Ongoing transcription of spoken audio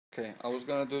Okay, I was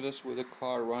gonna do this with the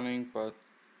car running, but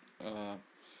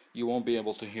you won't be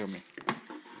able to hear me.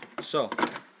 So,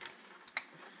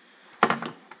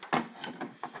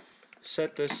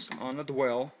 set this on a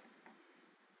dwell,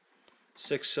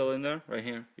 6-cylinder right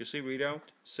here. You see readout?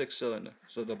 6-cylinder.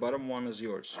 So the bottom one is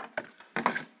yours.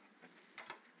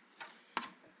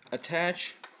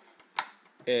 Attach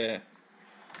a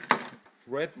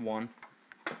red one,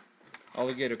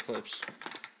 alligator clips,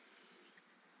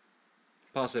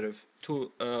 positive,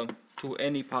 to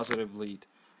any positive lead.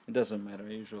 It doesn't matter.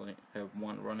 I usually have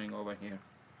one running over here.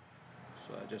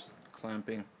 So I just clamp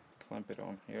it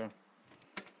on here.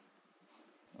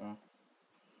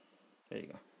 There you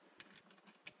go.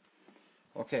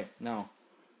 Okay, now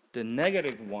the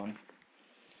negative one,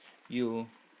 you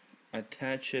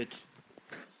attach it.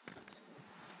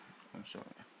 I'm sorry,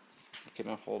 I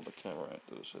cannot hold the camera and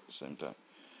do this at the same time.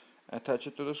 Attach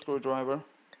it to the screwdriver.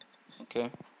 Okay,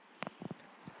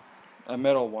 a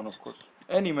metal one, of course.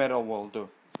 Any metal will do.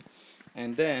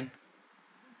 And then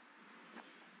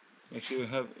make sure you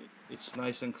have it's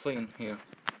nice and clean here.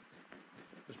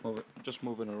 Just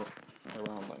move it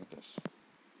around like this.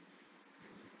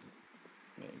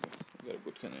 There you go. You got a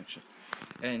good connection.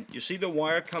 And you see the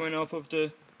wire coming off of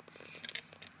the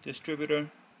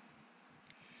distributor?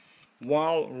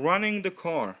 While running the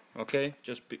car, okay?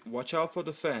 Just watch out for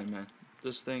the fan, man.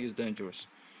 This thing is dangerous.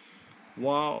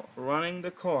 While running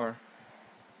the car,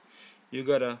 you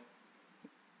gotta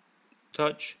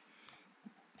touch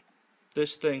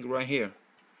this thing right here.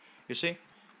 You see?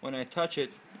 When I touch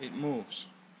it, it moves.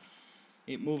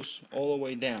 It moves all the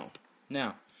way down.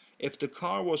 Now, if the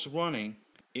car was running,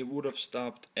 it would have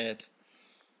stopped at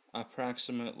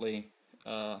approximately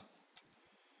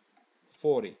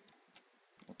 40,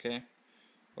 okay,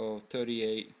 or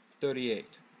 38.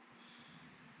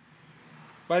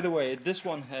 By the way, this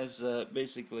one has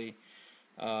basically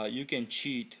you can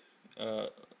cheat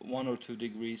 1 or 2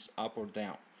 degrees up or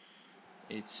down.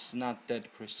 It's not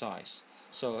that precise.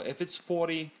 So if it's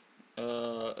 40,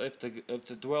 if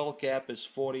the dwell gap is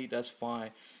 40, that's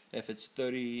fine. If it's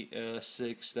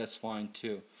 36, that's fine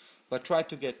too. But try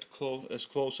to get as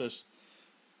close as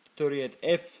 38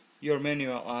 if your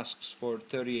manual asks for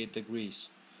 38 degrees.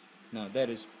 Now that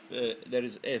is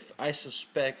if. I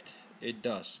suspect it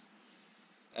does.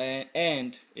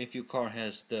 And if your car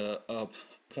has the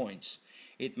points,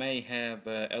 it may have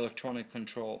electronic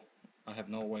control. I have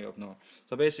no way of knowing.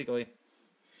 So basically,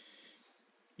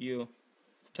 you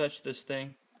touch this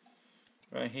thing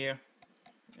right here,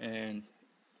 and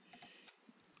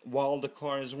while the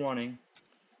car is running,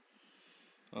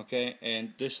 okay,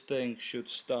 and this thing should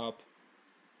stop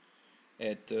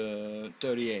at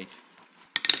 38.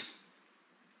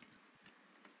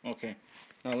 Okay,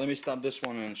 now let me stop this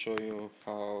one and show you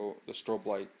how the strobe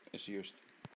light is used.